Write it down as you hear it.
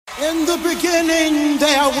In the beginning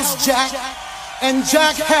there was Jack, and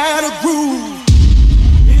Jack had a groove.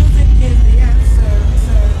 Music is the answer.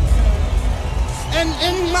 And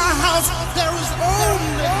in my house there is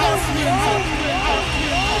only house music.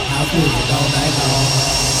 House music all night long.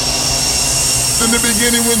 In the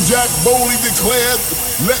beginning when Jack boldly declared,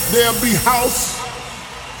 "Let there be house,"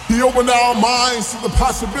 he opened our minds to the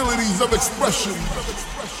possibilities of expression.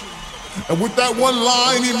 And with that one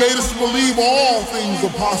line, he made us believe all things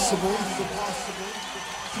are possible,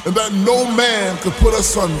 and that no man could put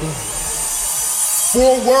us under.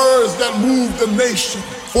 4 words that moved the nation,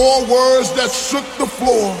 4 words that shook the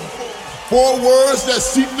floor, 4 words that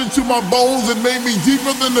seeped into my bones and made me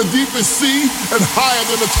deeper than the deepest sea and higher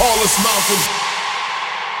than the tallest mountain.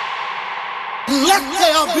 Let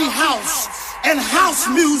there be house, and house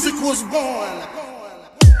music was born.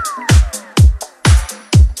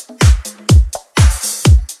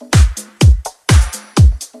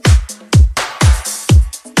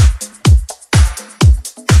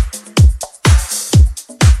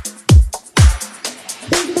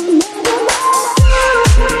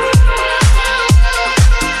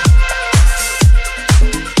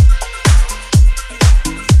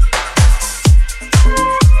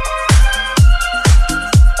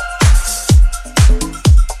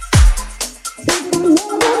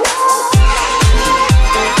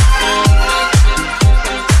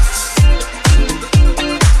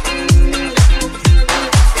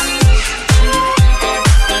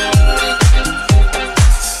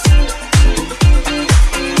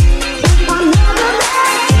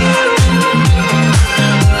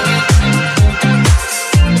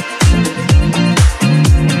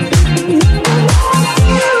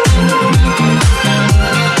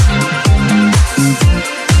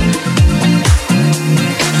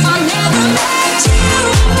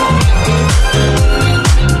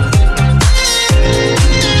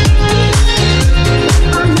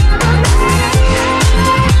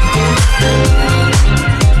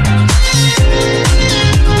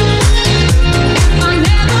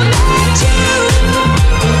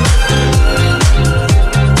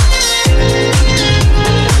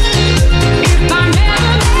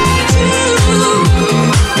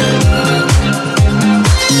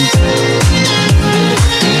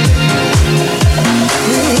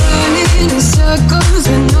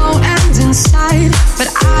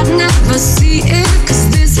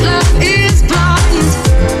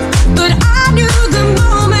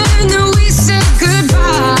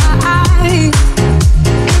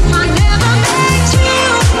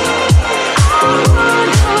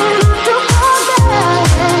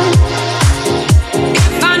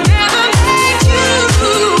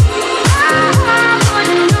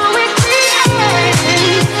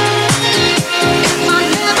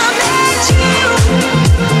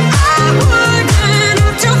 I wouldn't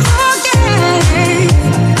have to forget.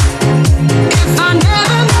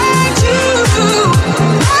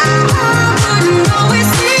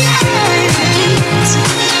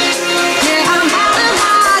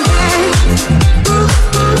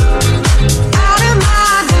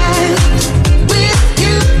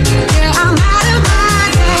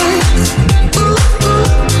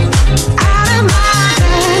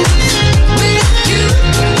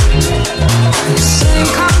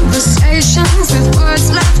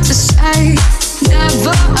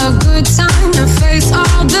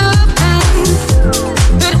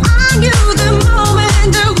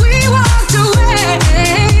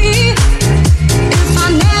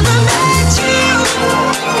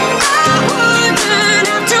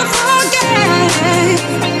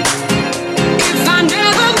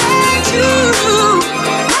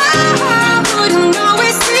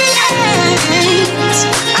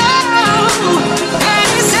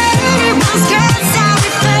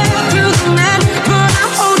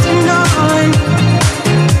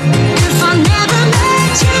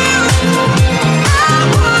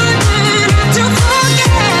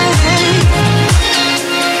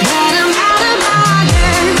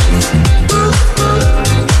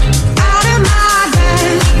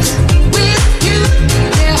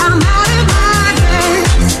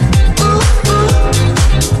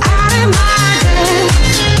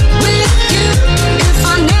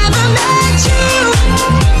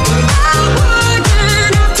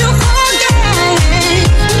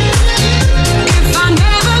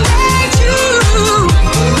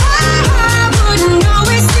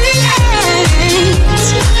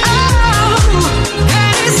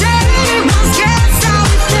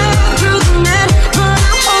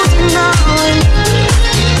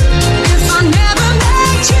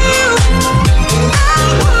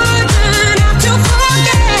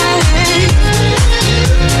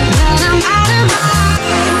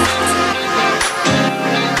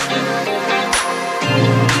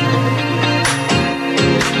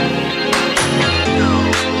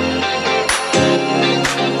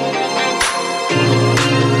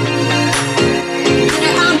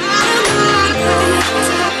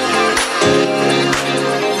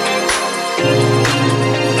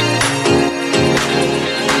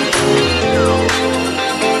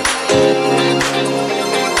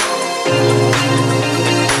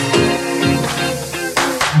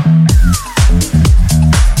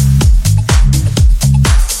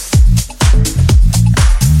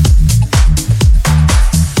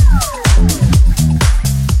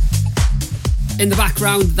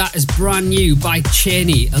 around, that is brand new by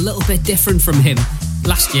Cheney. A little bit different from him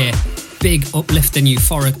last year. Big, uplifting,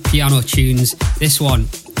 euphoric piano tunes. This one,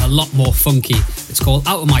 a lot more funky. It's called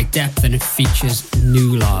Out of My Depth and it features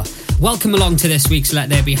Nula. Welcome along to this week's Let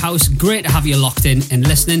There Be House. Great to have you locked in and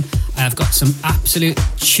listening. I've got some absolute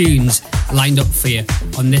tunes lined up for you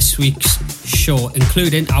on this week's show,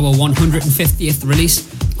 including our 150th release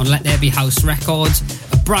on Let There Be House Records,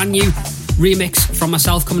 a brand new remix from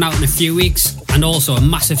myself coming out in a few weeks, and also a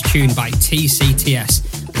massive tune by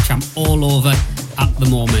TCTS, which I'm all over at the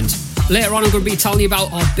moment. Later on, I'm going to be telling you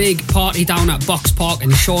about our big party down at Box Park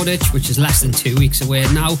in Shoreditch, which is less than 2 weeks away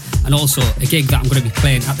now, and also a gig that I'm going to be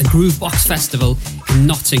playing at the Groove Box Festival in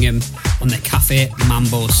Nottingham on the Cafe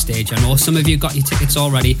Mambo stage. I know some of you got your tickets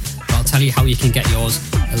already, but I'll tell you how you can get yours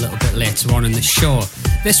a little bit later on in the show.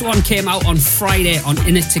 This one came out on Friday on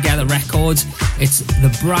In It Together Records. It's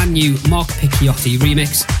the brand new Mark Picciotti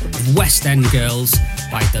remix of West End Girls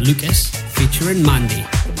by DeLucas featuring Mandy.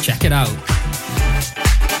 Check it out.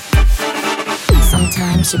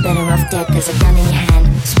 Sometimes you're better off dead, there's a gun in your hand,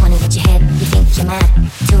 just pointing at your head, you think you're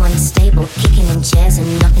mad, too unstable, kicking in chairs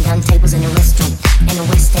and knocking down tables in a restaurant, in a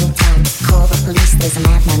West End town, call the police, there's a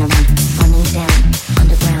madman around, running down,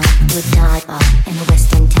 underground, to a dive bar, in a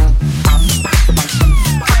West End town.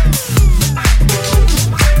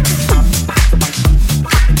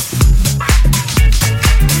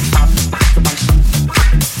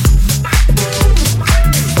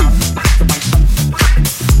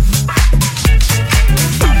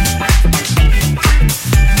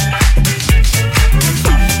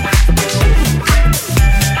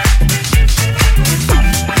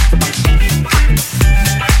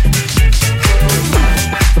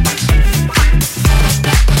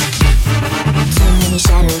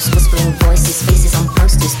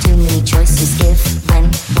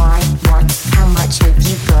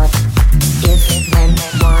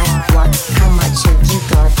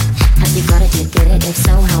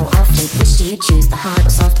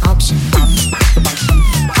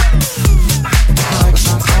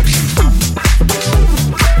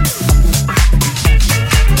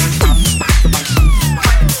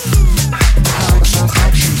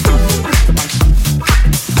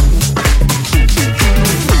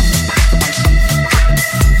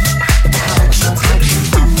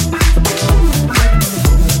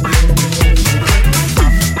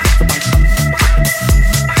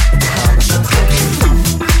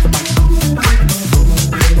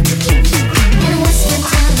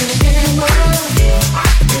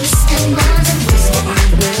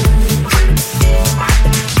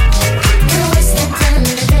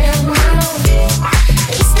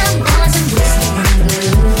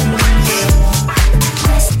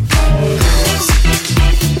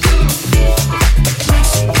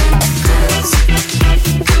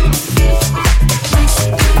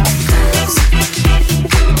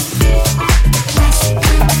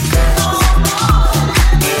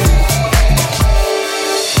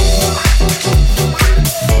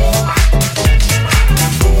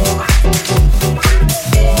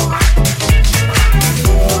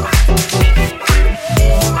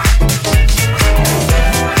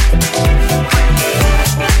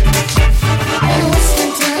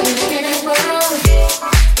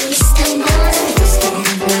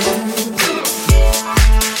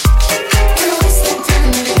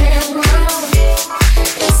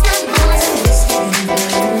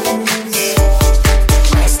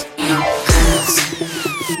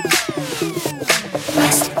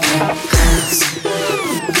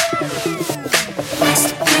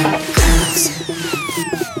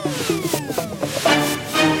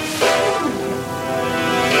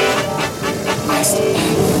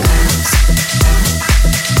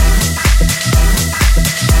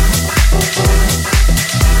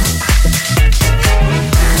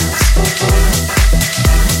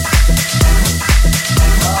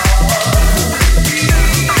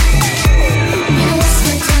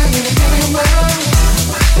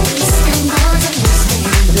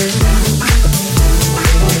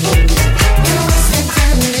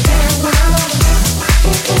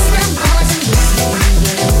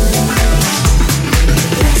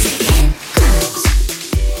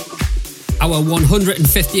 Our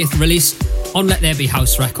 150th release on Let There Be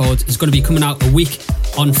House Records is going to be coming out a week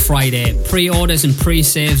on Friday. Pre-orders and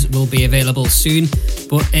pre-saves will be available soon,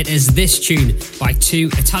 but it is this tune by two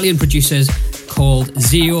Italian producers called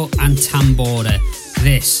Zio and Tambora.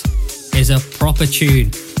 This is a proper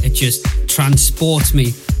tune. It just transports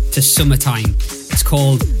me to summertime. It's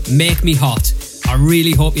called Make Me Hot. I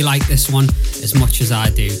really hope you like this one as much as I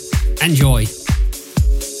do. Enjoy.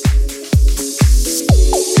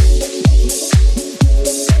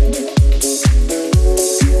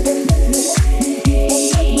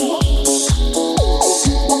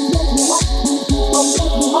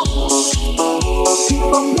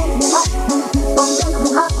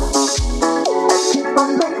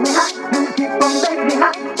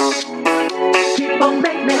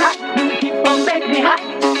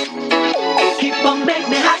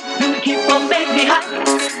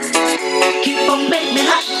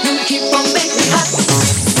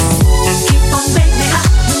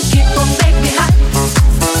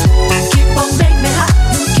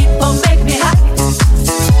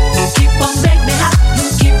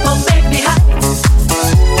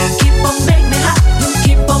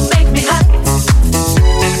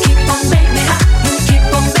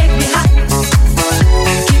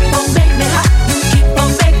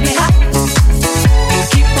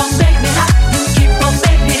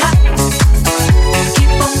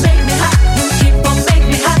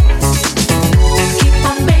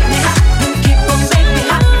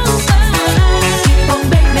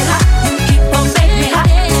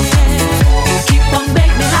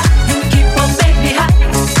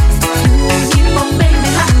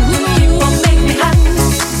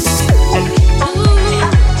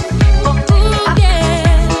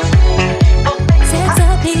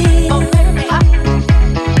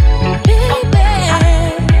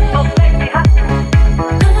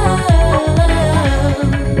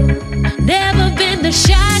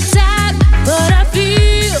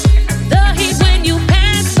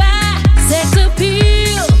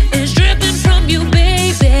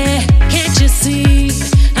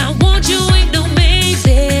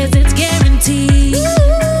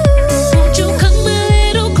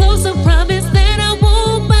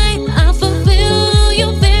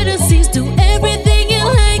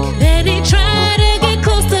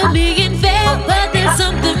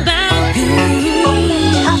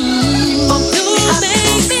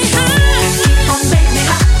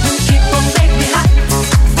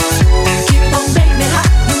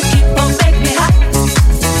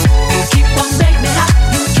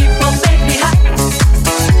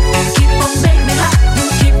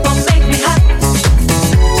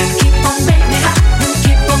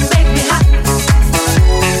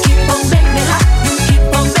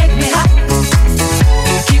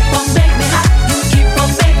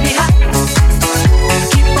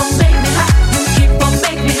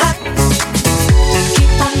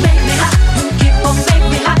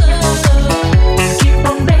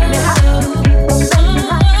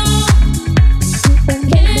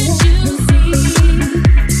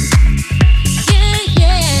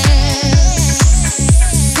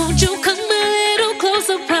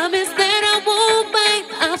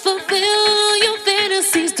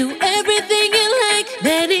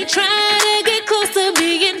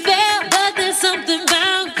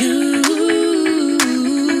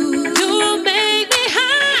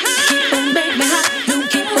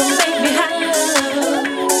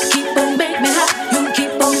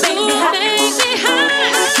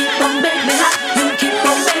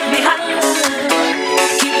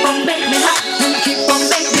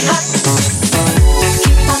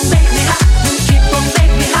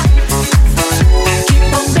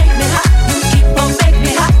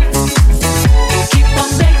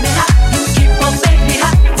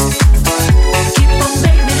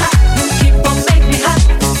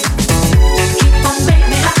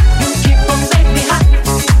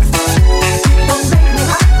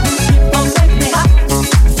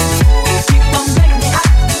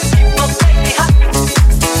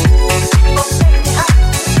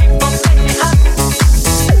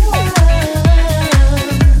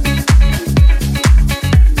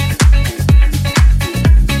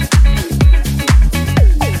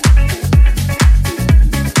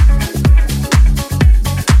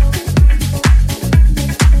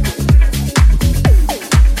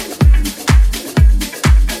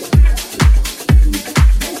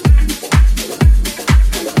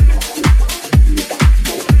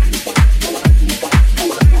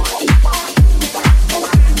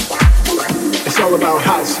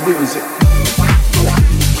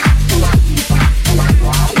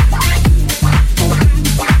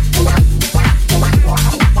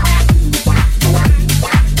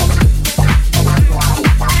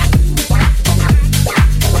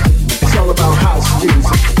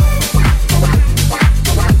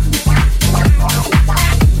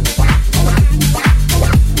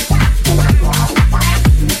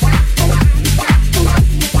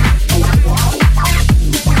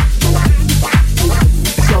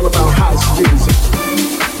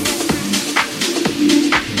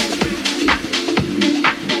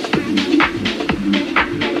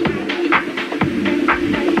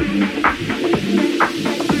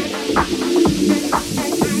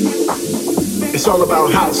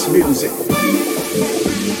 about house music.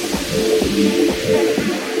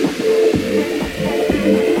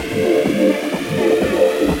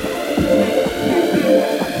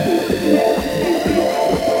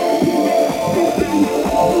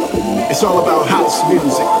 It's all about house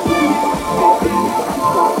music.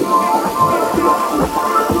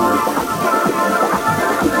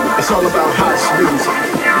 It's all about house music.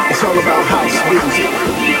 It's all about house music.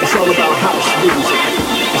 It's all about house music.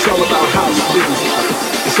 It's all about house music.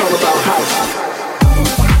 It's all about house.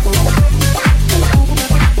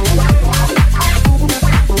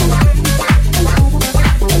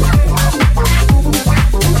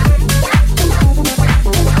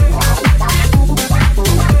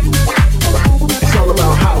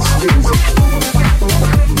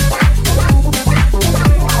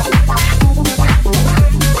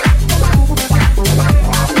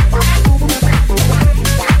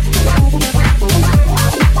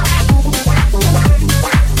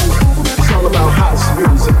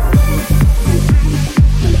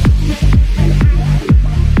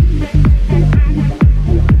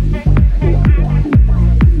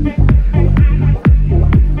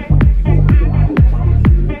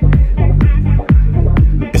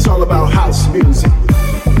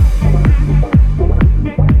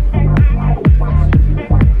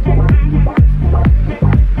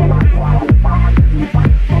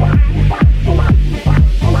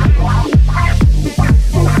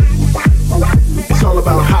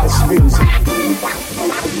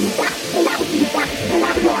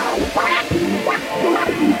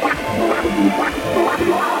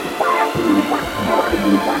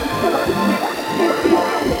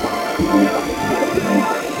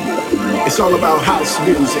 It's all about house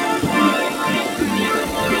music.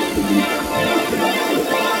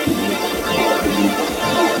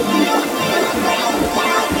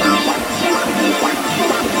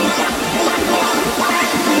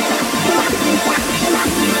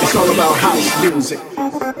 It's all about house music.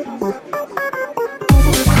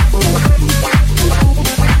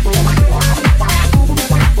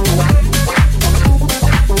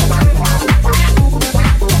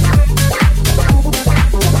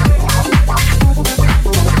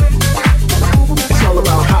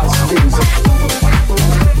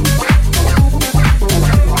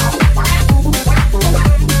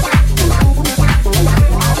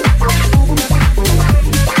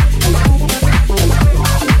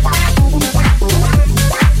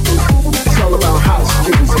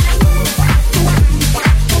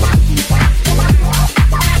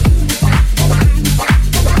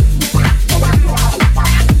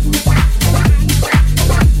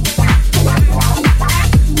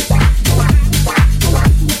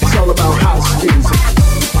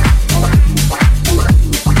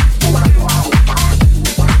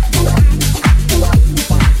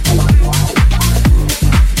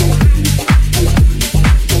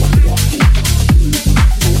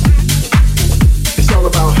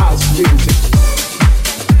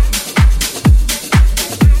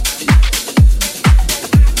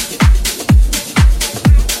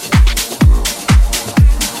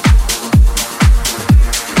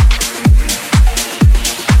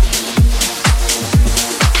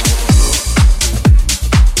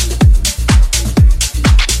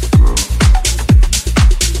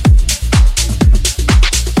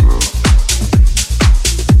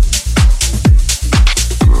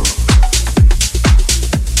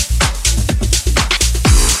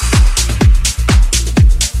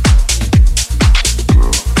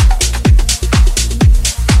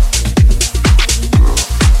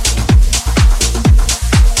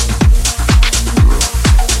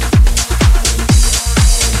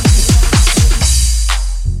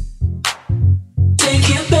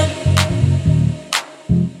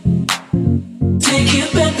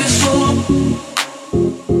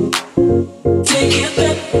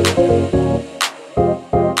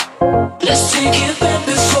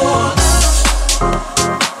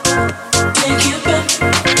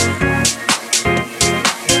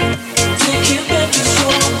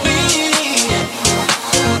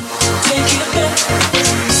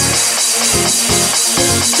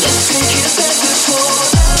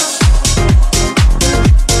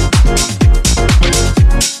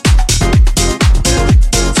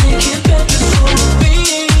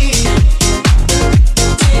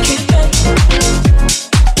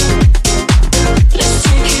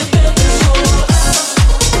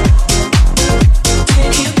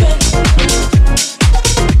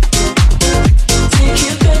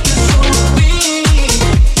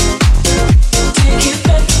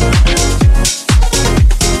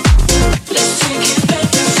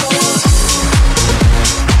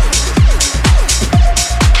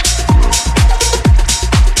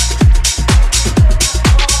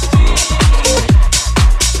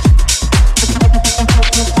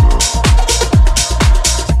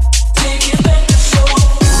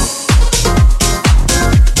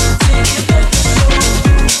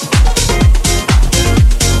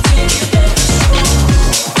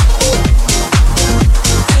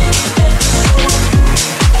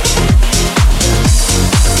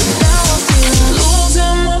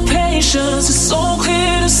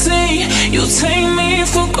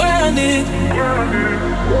 did.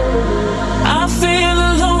 I feel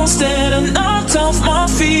alone, standing knocked off my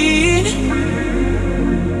feet.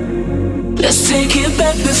 Let's take it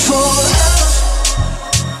back before.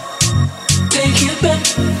 Take it back.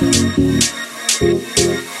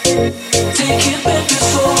 Take it back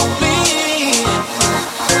before me.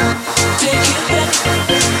 Take it back.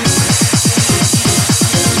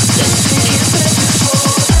 Let's take it back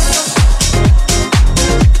before.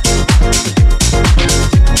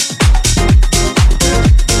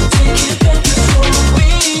 Take it back before me.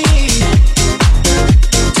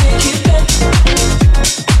 Take it back.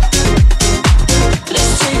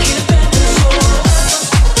 Let's take it back before.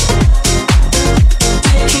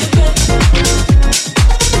 Take it back.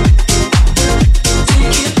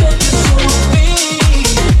 Take it back before me.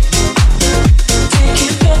 Take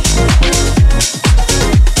it back.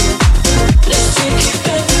 Let's take it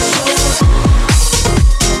back before. Take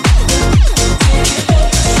it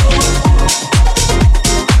back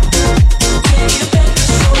before. Take it back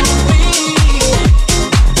before me. Take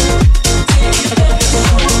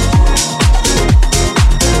it back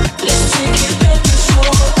before. Let's take it back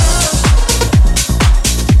before.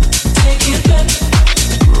 Take it back.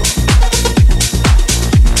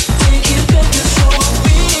 Take it back before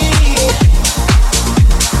me.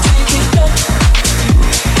 Take it back.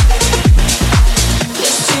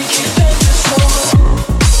 Let's take it back before.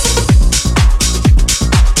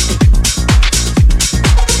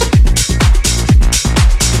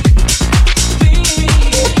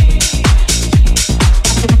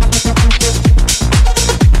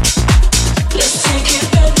 Let's take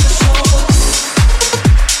it back before.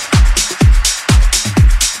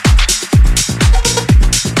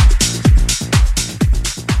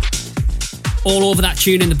 All over that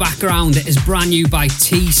tune in the background, it is brand new by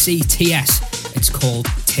TCTS. It's called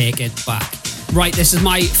Take It Back. Right, this is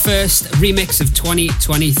my first remix of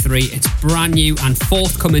 2023. It's brand new and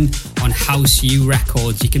forthcoming on House U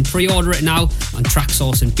Records. You can pre-order it now on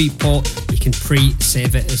Traxsource and Beatport. You can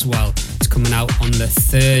pre-save it as well. It's coming out on the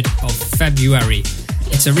 3rd of February.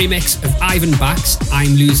 It's a remix of Ivan Bax,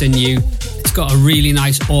 I'm Losing You. It's got a really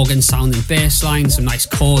nice organ sounding bass line, some nice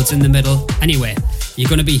chords in the middle. Anyway, you're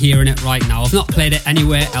going to be hearing it right now. I've not played it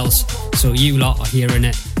anywhere else, so you lot are hearing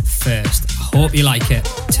it first. I hope you like it.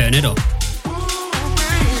 Turn it up.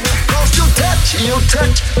 Cause you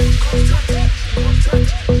touch.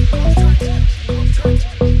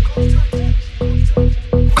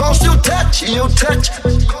 Cause you touch.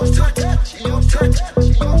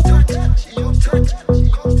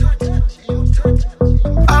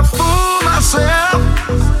 I fool myself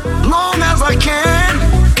long as I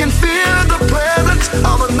can feel the presence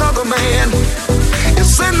of another man.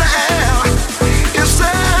 It's in the air, it's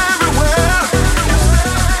everywhere.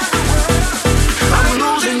 I'm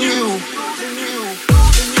losing you.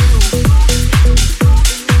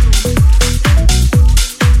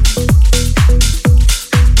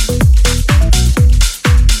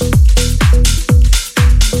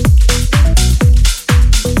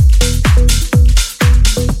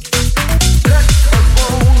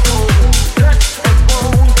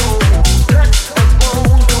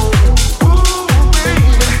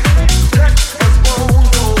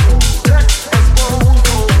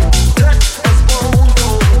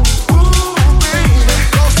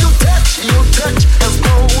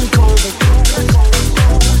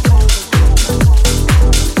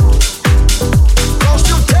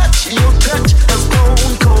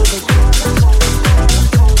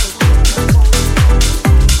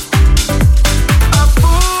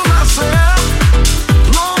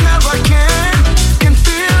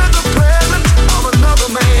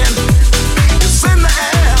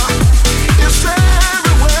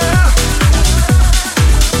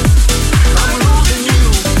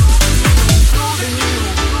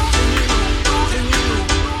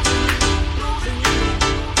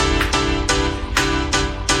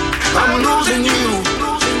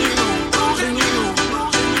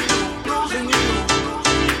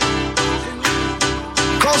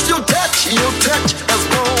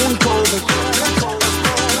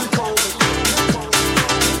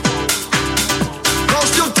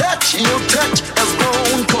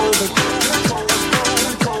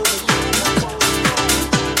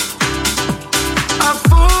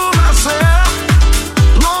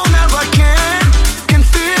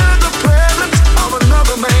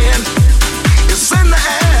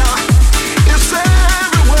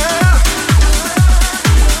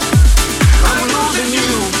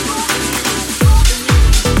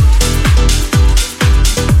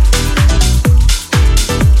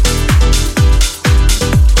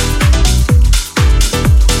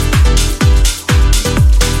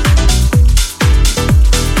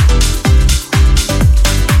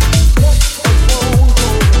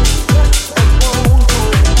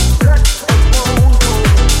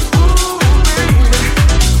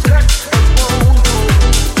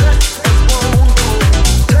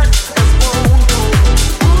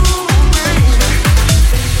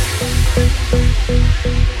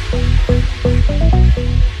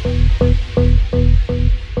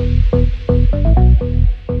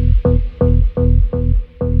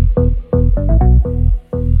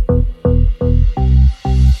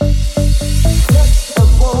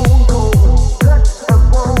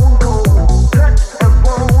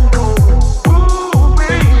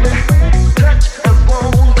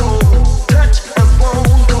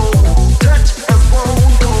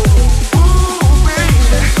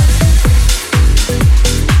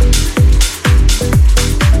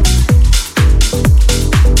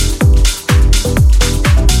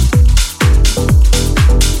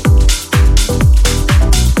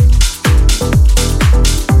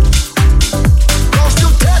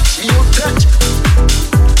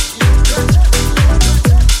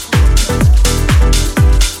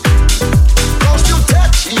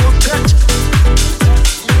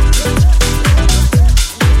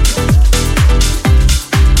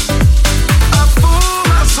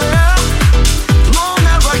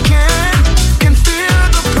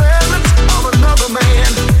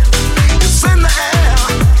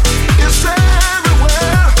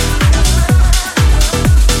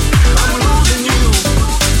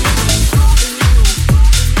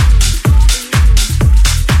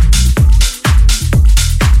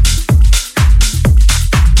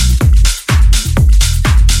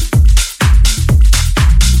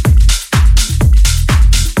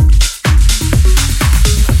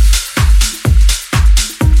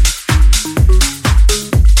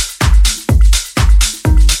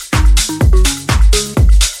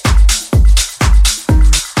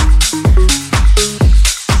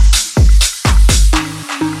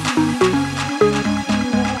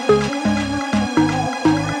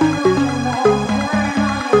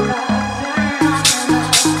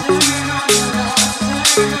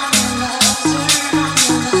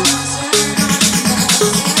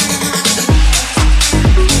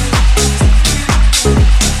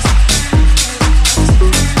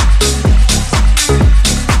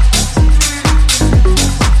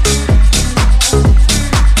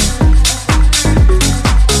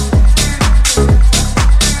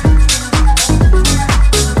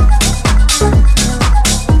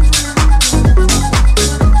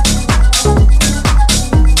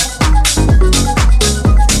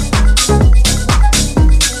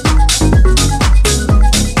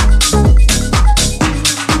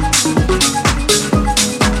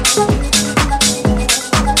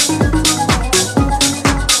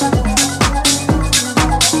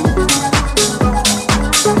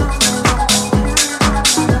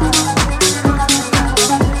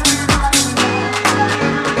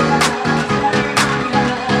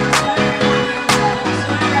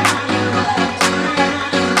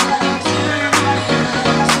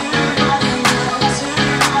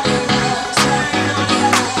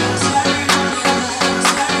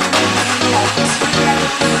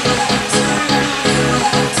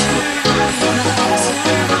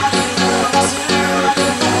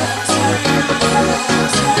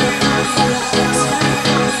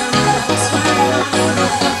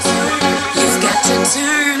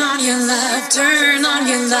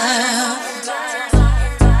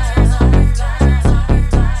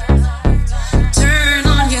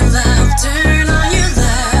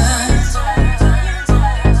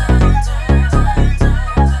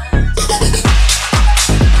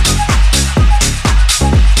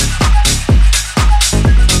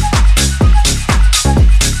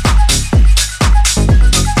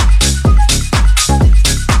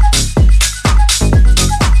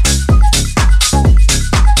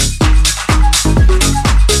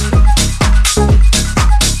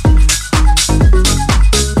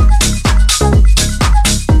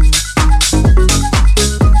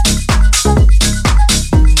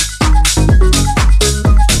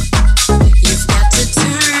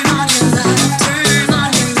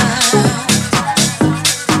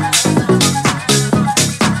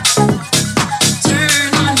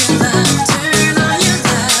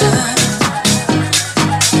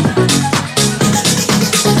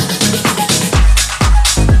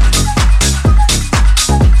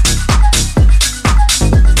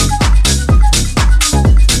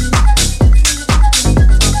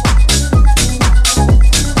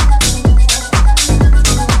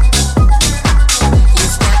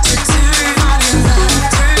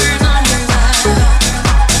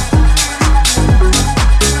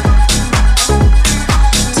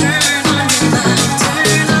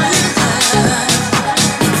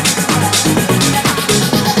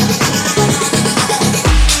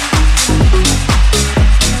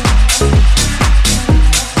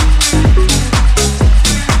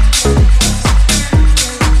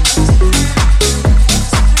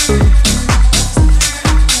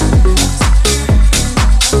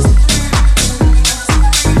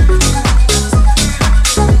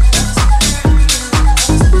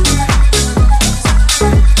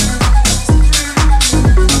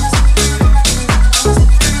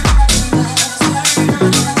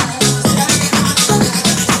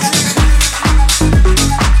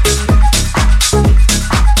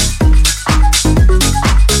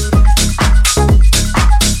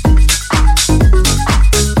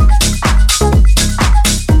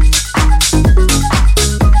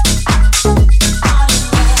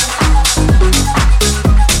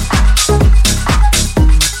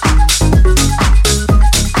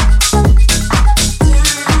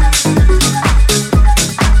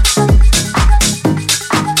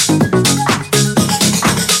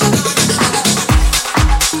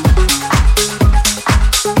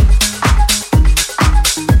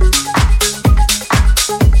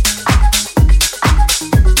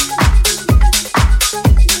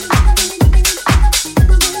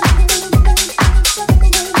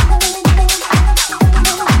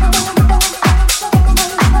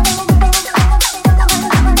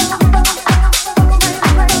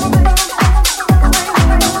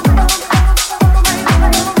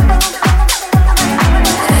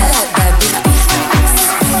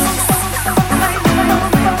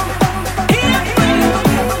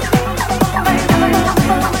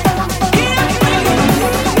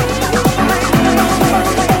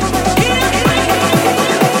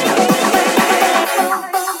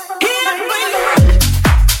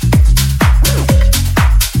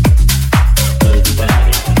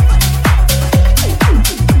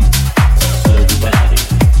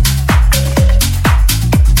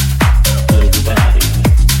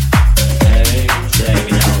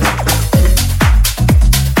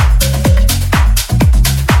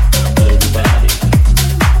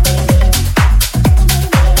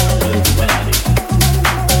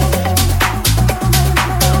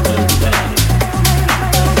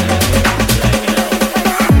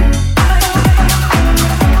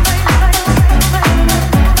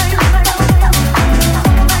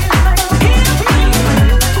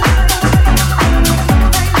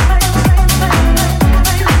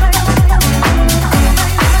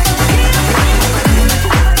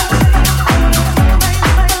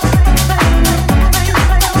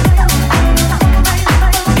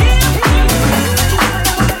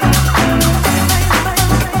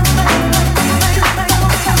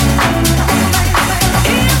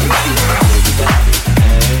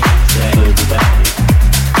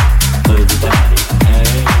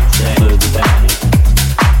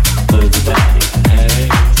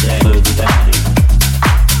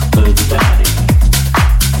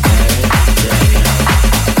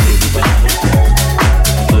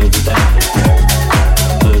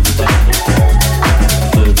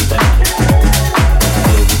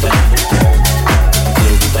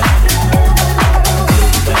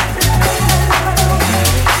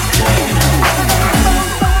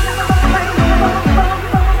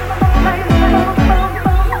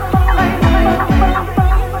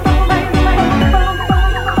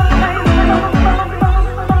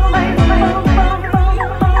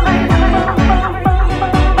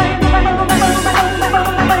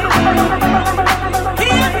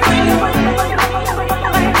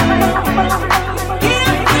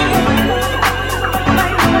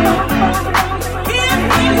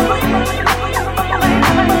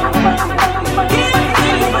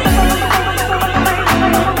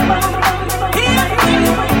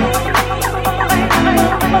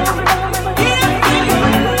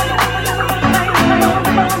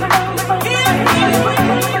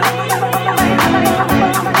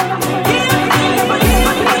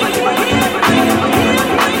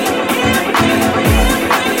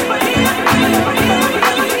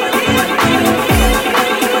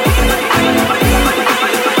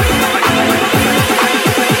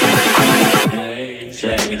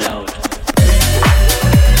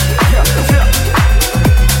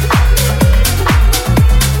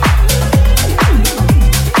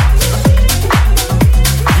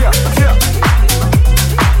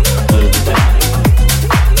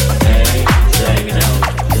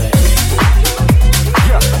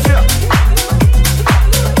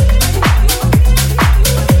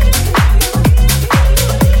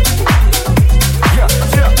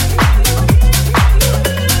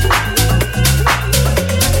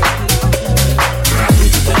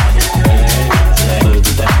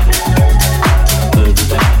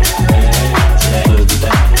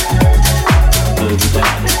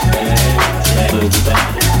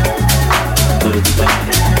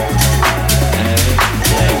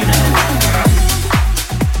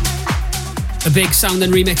 A big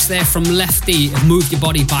sounding remix there from Lefty of Move Your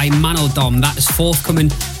Body by Manodom. That is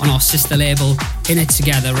forthcoming on our sister label, In It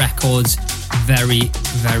Together Records, very,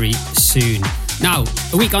 very soon. Now,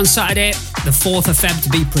 a week on Saturday, the 4th of Feb to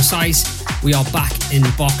be precise, we are back in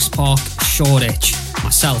Box Park, Shoreditch.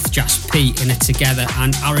 Myself, Jas P, In It Together,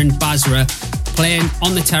 and Aaron Basra playing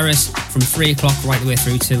on the terrace from 3 o'clock right the way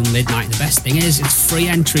through till midnight. The best thing is it's free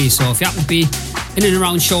entry, so if you happen to be in and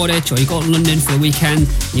around Shoreditch or you go to London for the weekend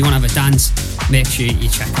and you want to have a dance, make sure you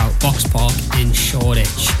check out Box Park in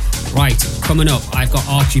Shoreditch. Right, coming up, I've got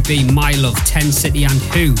RGB, My Love, 10 City and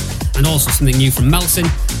Who, and also something new from Melson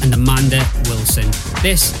and Amanda Wilson.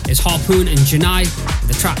 This is Harpoon and Janai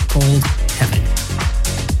with a track called Heaven.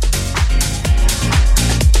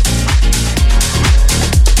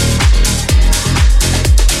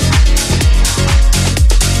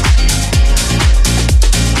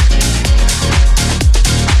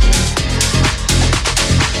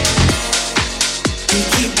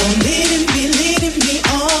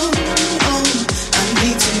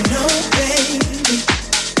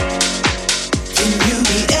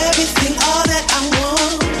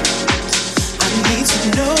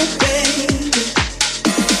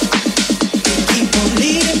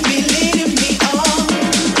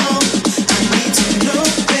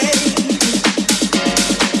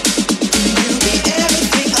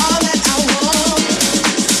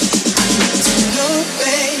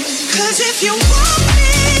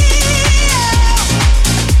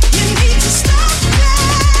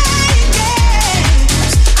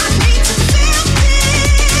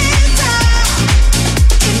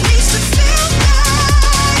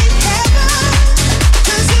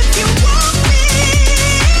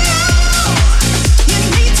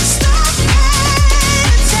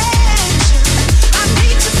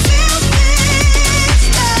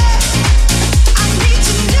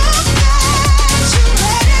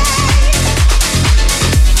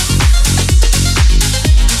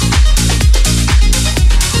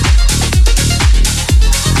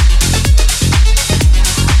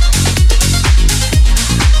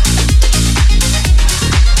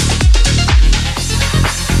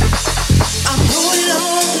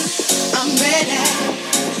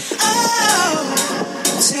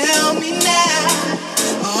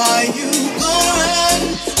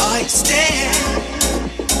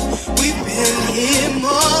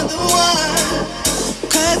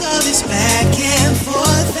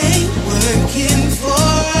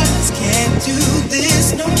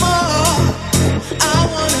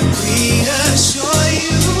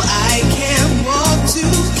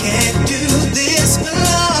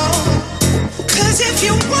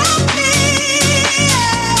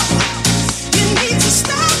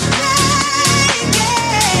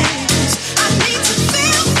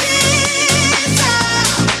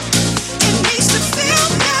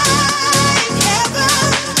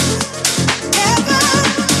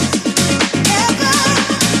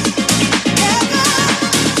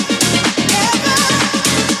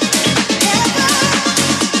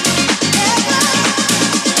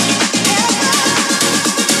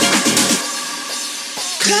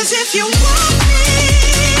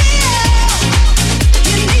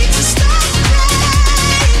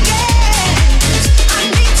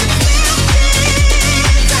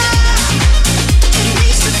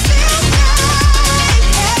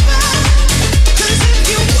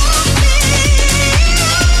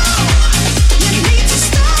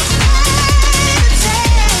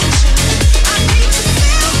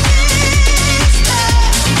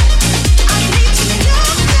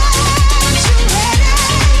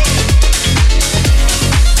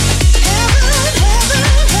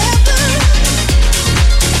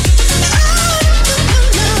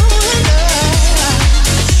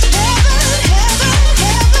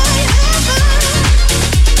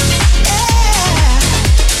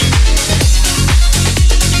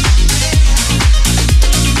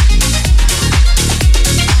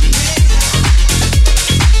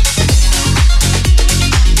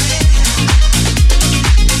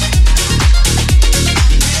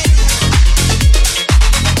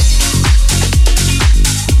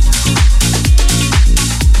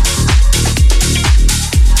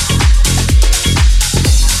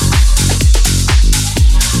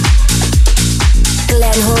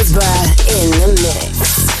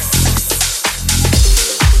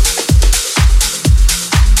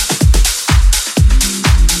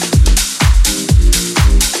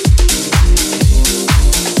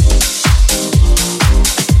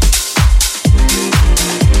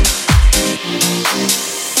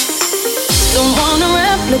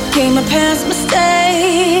 replicate my past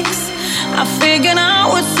mistakes. I figured I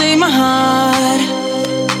would save my heart.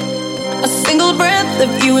 A single breath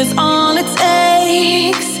of you is all it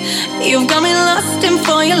takes. You've got me lusting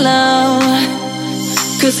for your love.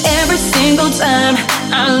 'Cause every single time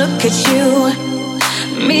I look at you,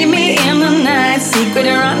 meet me in the night, secret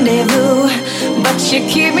rendezvous. But you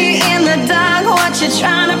keep me in the dark, what you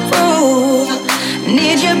trying to prove?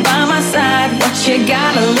 Need you by my side, what you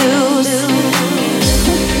gotta lose?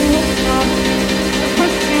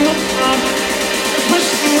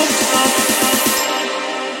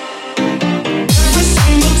 Every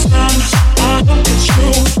single time I look at you,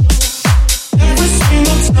 every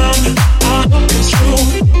single time I look at you,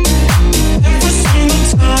 every single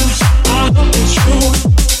time I look at you,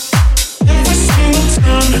 every single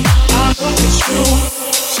time I look at you,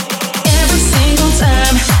 every single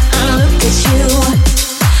time I look at you,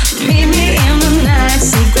 meet me in the night,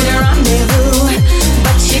 secret rendezvous.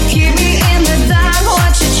 But you keep me in the dark,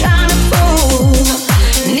 what you trying to prove?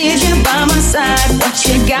 Need you by my side, what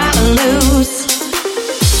you gotta lose?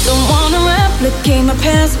 Don't wanna replicate my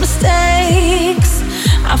past mistakes.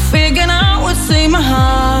 I figured I would save my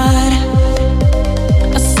heart.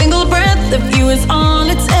 A single breath of you is all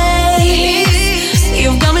it takes.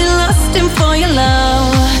 You've got me lusting for your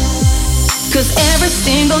love. 'Cause every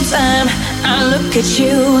single time I look at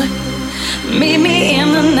you, meet me in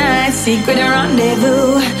the night, secret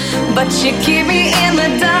rendezvous. But you keep me in the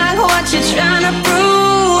dark, what you trying to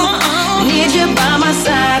prove? Need you by my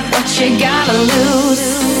side, what you gotta lose?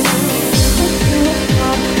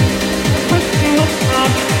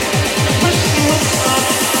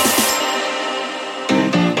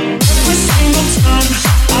 Every single time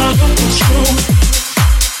I look at you,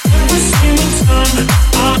 every single time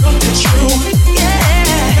I look at you, yeah.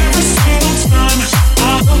 Every single time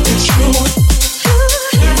I look at you,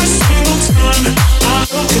 every single time I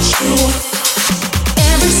look at you,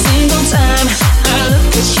 every single time I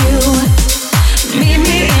look at you, meet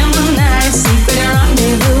me in the night, secret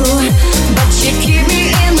rendezvous. But you keep me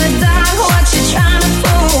in the dark, what you trying to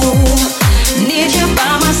prove? Need you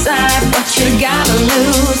by my side, what you gotta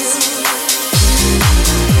lose?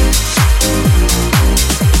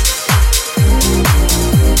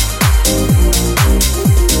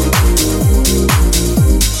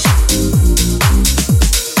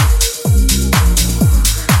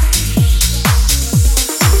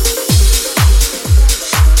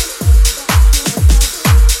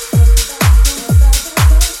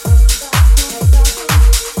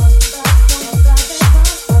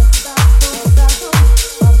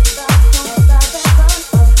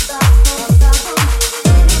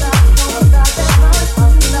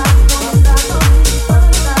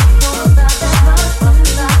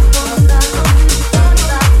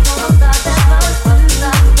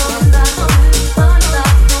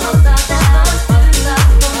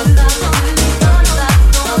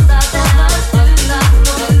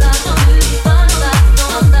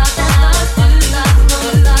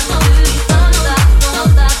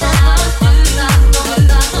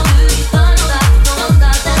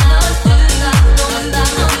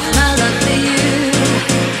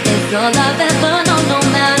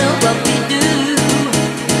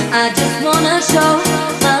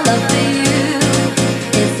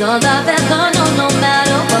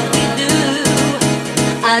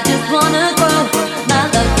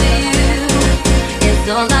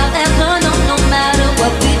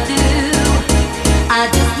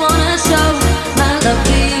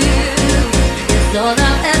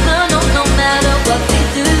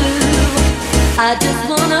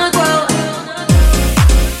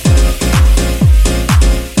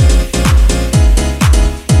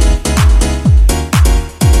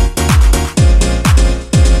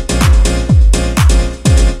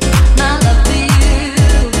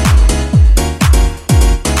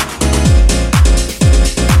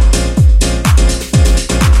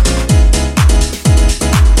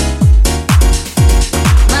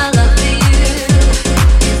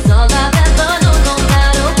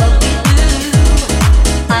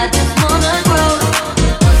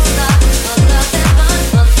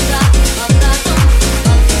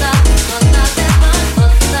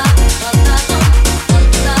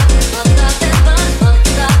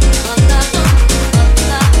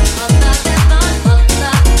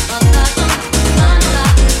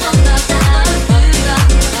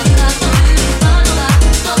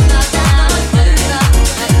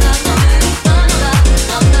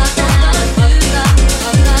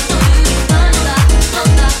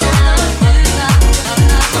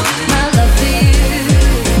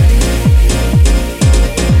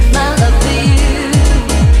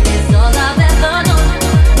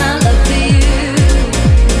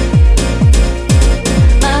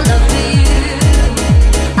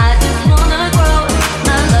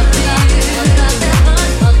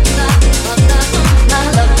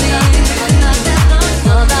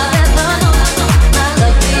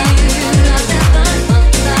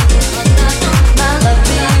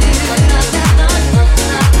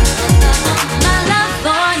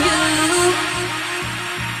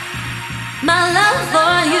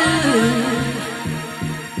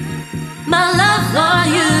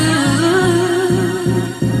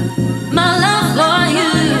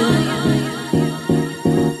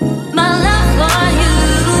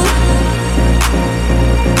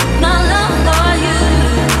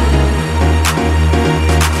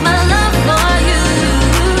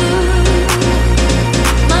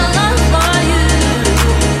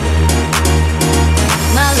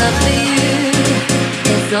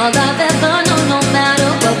 It's all I've ever known, no matter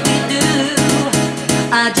what we do.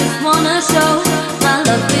 I just wanna show my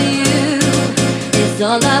love for you. It's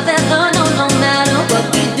all I've ever known, no matter what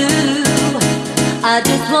we do. I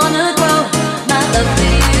just wanna grow my love for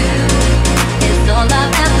you. It's all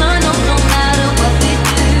I've ever known, no matter what we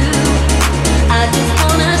do. I just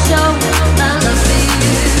wanna show my love for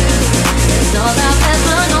you. It's all I've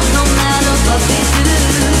ever known, no matter what we do.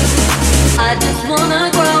 I just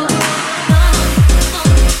wanna grow.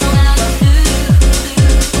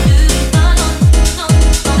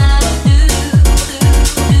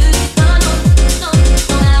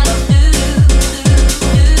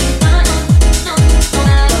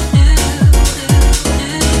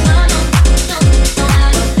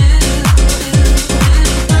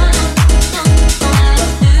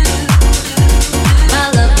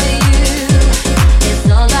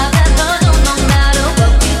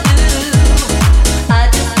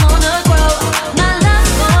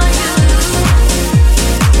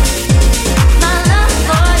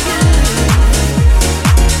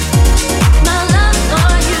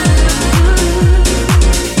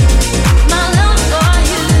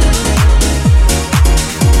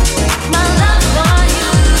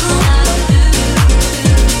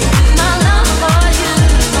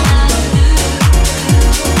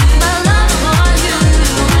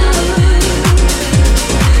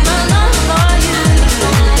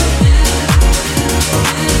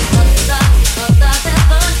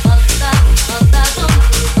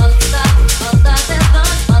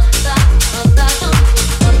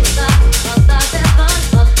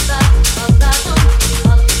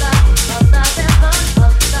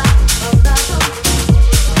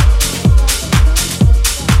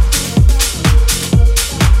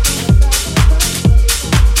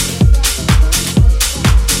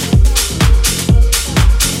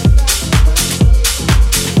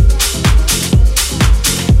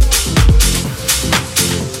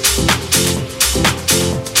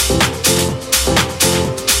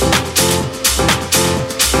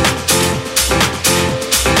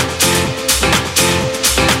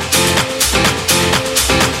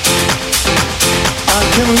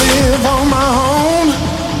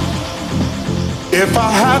 If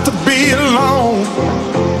I have to be alone,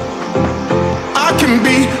 I can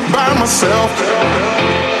be by myself.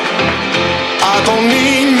 I don't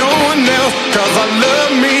need no one else, 'cause I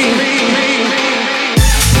love me.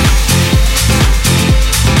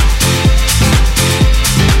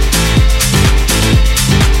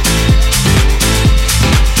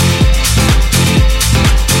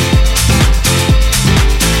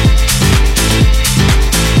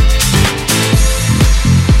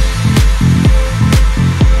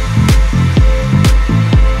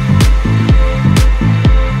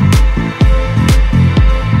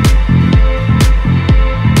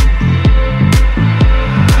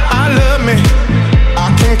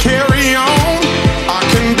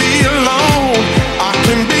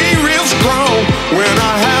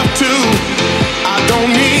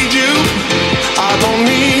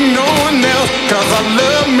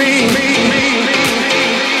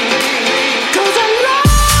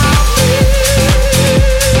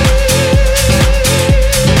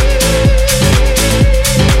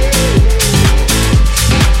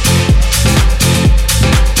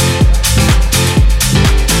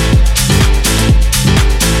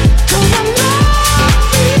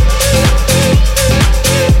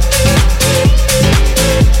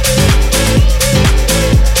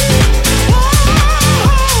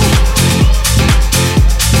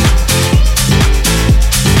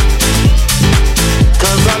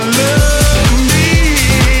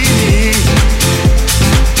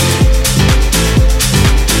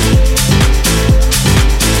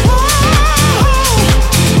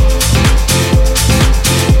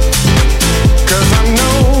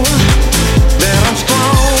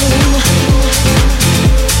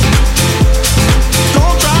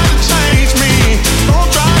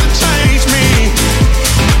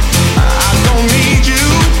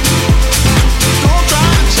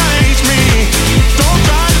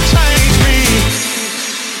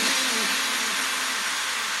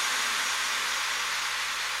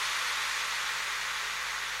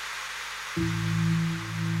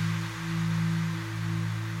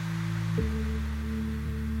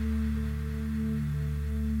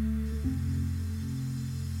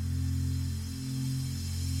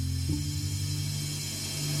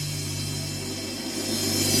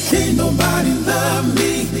 Ain't nobody love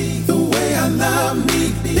me the way I love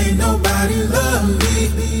me. Ain't nobody love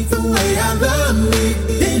me the way I love me.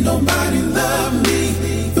 Ain't nobody love me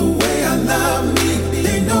the way I love me.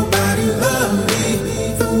 Ain't nobody love me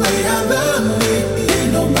the way I love me.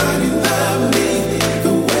 Ain't nobody love me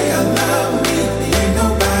the way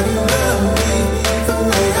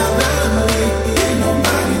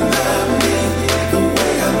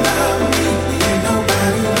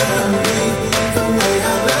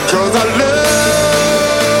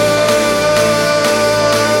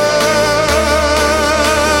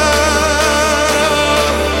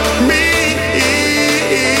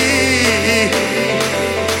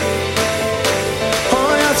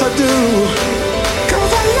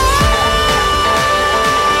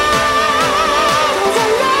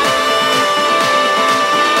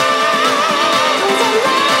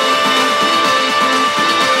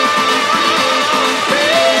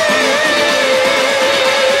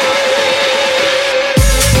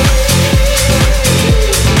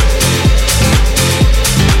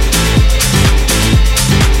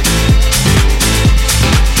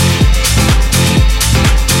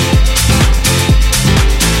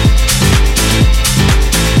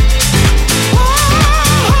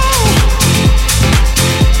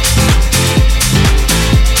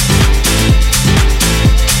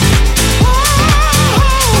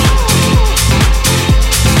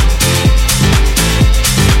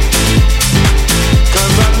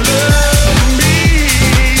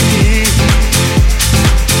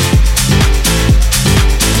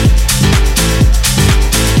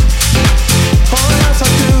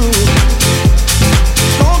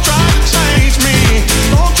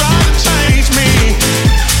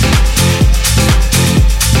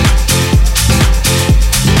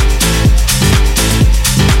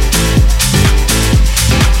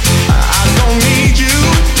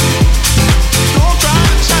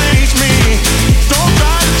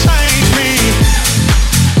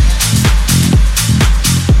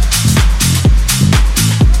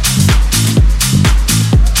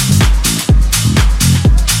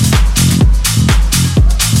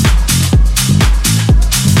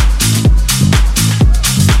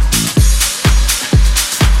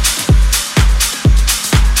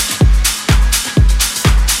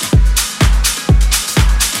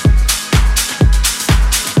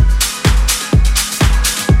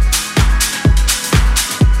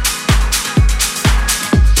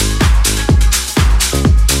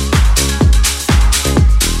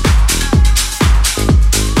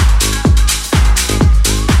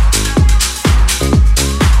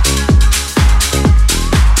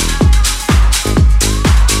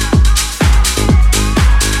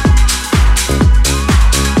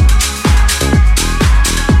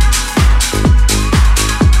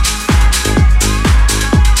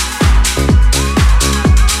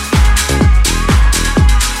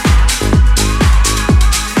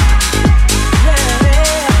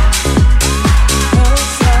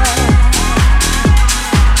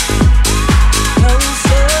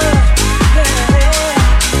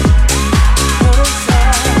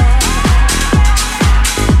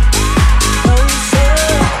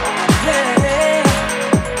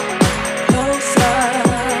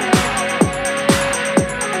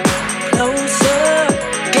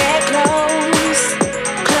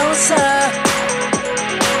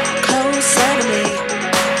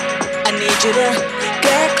need you to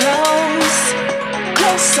get close,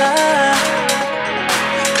 closer,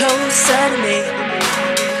 closer to me.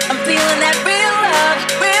 I'm feeling that real love,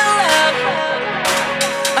 real love.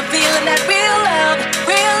 I'm feeling that real love,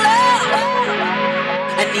 real love.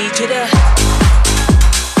 I need you to.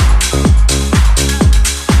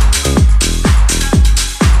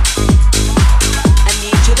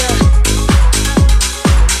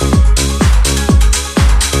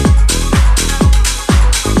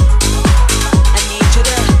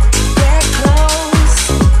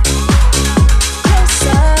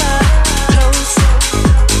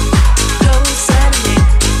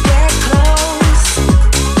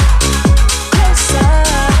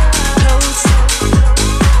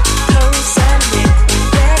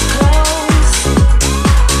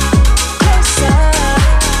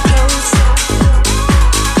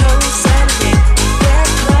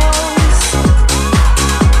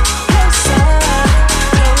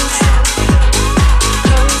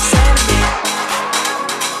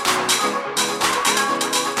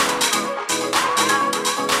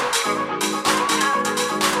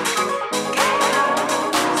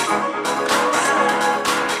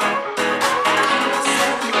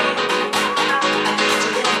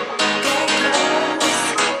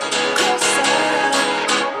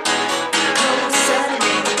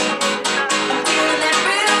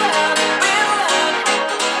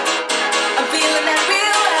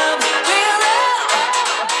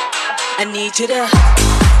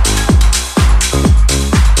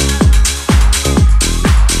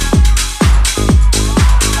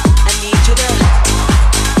 I need you to.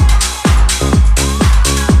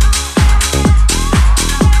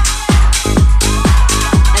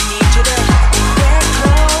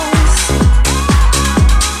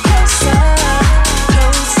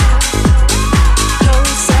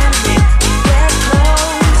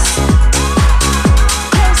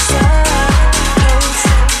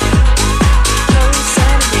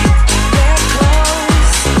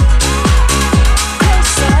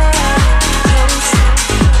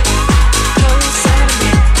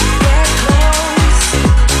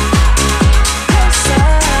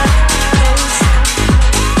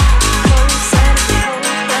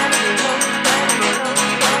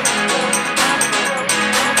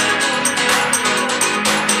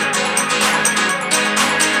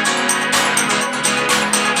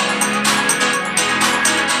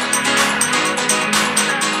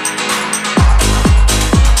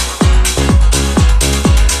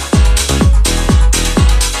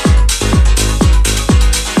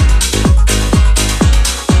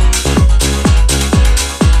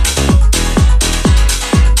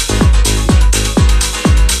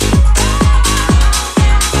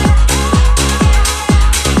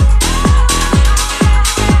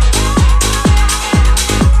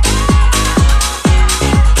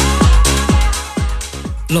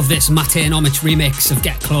 Love this Mate and Homage remix of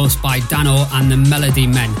Get Close by Dano and the Melody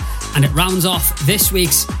Men. And it rounds off this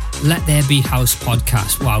week's Let There Be House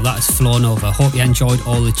podcast. Wow, that has flown over. Hope you enjoyed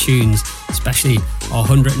all the tunes, especially our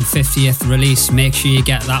 150th release. Make sure you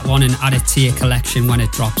get that one and add it to your collection when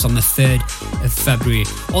it drops on the 3rd of February.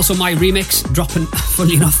 Also, my remix dropping,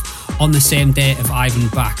 funny enough, on the same day of Ivan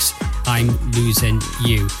Bax, I'm Losing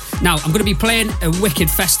You. Now, I'm going to be playing a wicked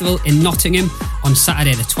festival in Nottingham on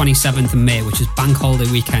Saturday the 27th of May, which is Bank Holiday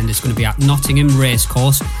weekend. It's going to be at Nottingham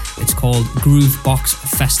Racecourse. It's called Groovebox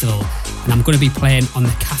Festival. And I'm going to be playing on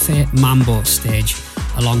the Cafe Mambo stage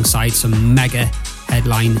alongside some mega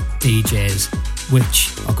headline DJs,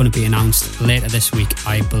 which are going to be announced later this week,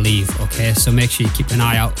 I believe. Okay, so make sure you keep an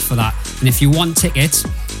eye out for that. And if you want tickets,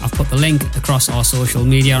 I've put the link across our social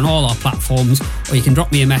media on all our platforms, or you can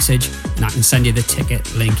drop me a message and I can send you the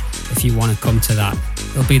ticket link if you want to come to that.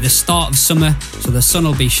 It'll be the start of summer, so the sun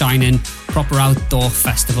will be shining, proper outdoor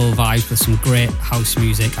festival vibes with some great house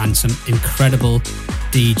music and some incredible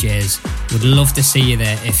DJs. Would love to see you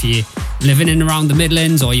there if you're living in around the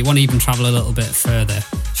Midlands or you want to even travel a little bit further.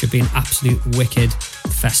 Should be an absolute wicked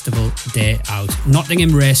festival day out.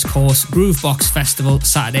 Nottingham Racecourse Groovebox Festival,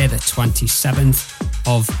 Saturday the 27th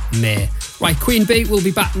of May. Right, Queen Bee will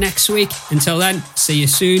be back next week. Until then, see you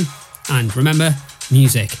soon. And remember,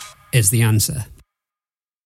 music is the answer.